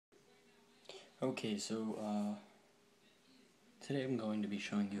Okay, so today I'm going to be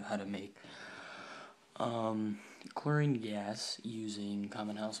showing you how to make chlorine gas using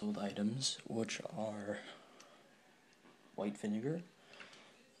common household items, which are white vinegar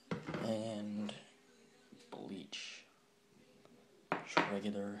and bleach, just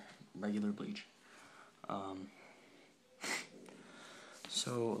regular bleach.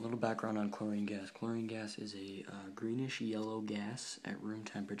 So a little background on chlorine gas. Chlorine gas is a greenish yellow gas at room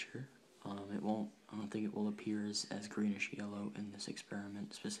temperature. I don't think it will appear as greenish yellow in this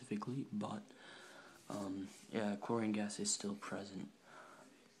experiment specifically, but yeah, chlorine gas is still present.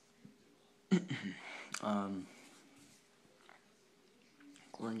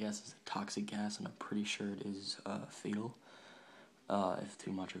 Chlorine gas is a toxic gas, and I'm pretty sure it is fatal if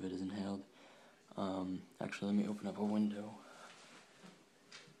too much of it is inhaled. Actually, let me open up a window.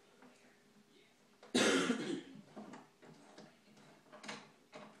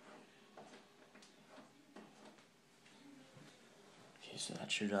 So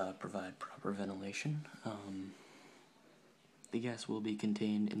that should provide proper ventilation. The gas will be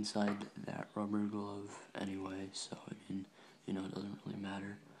contained inside that rubber glove anyway, so I mean, it doesn't really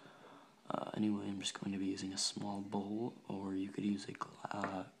matter. Anyway, I'm just going to be using a small bowl, or you could use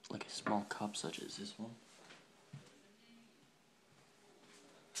like a small cup such as this one.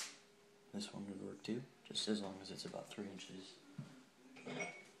 This one would work too, just as long as it's about 3 inches.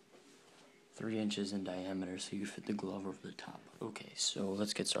 3 inches in diameter, so you fit the glove over the top. Okay, so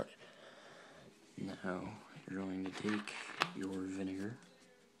let's get started. Now, you're going to take your vinegar,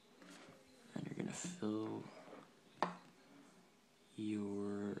 and you're going to fill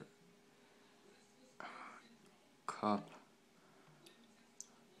your cup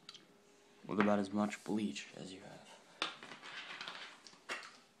with about as much bleach as you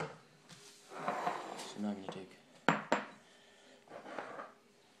have. So now I'm going to take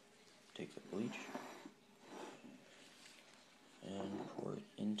the bleach and pour it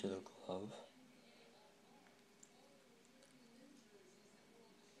into the glove.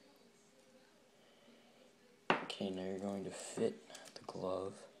 Okay, now you're going to fit the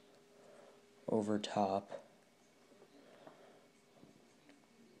glove over top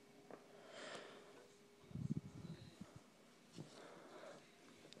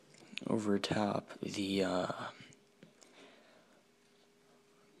the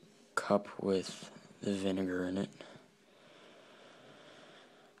cup with the vinegar in it.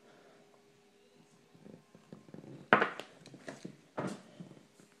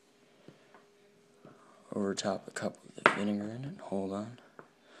 Over top the cup with the vinegar in it. Hold on.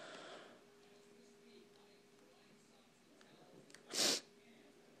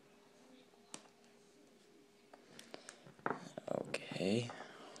 Okay,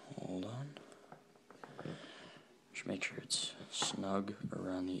 hold on. Just make sure it's snug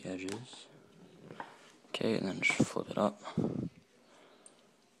around the edges. Okay, and then just flip it up.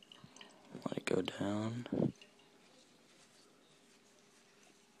 Let it go down.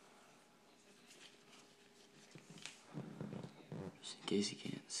 Just in case you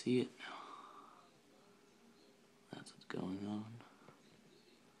can't see it. That's what's going on.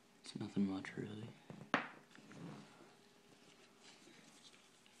 It's nothing much, really.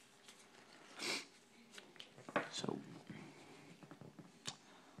 So,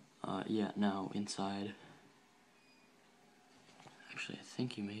 yeah, now inside, actually, I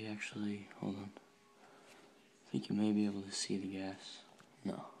think you may hold on. I think you may be able to see the gas.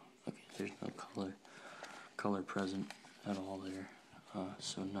 No, okay, there's no color present at all there,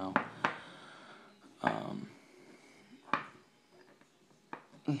 so no.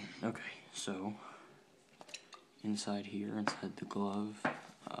 Okay, so inside here, inside the glove,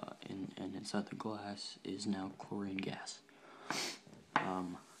 and inside the glass is now chlorine gas.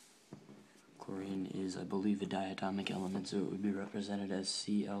 Chlorine is, I believe, a diatomic element, so it would be represented as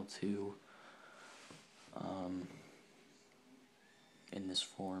Cl2 in this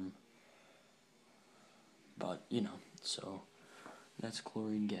form. But, so that's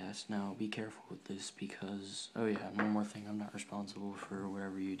chlorine gas. Now, be careful with this because, oh yeah, one more thing, I'm not responsible for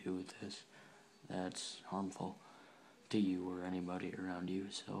whatever you do with this that's harmful to you or anybody around you,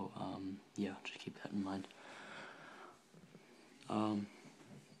 so, yeah, just keep that in mind.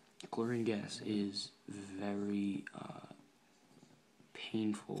 Chlorine gas is very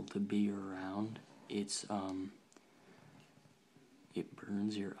painful to be around. It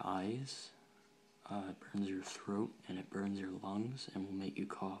burns your eyes, it burns your throat, and it burns your lungs, and will make you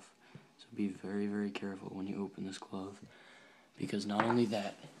cough. So be very, very careful when you open this glove, because not only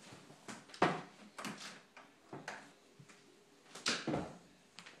that,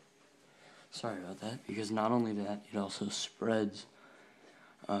 it also spreads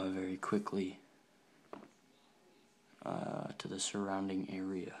very quickly to the surrounding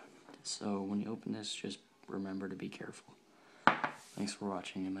area. So when you open this, just remember to be careful. Thanks for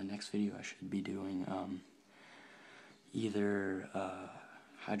watching. In my next video I should be doing either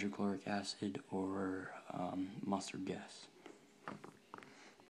hydrochloric acid or mustard gas.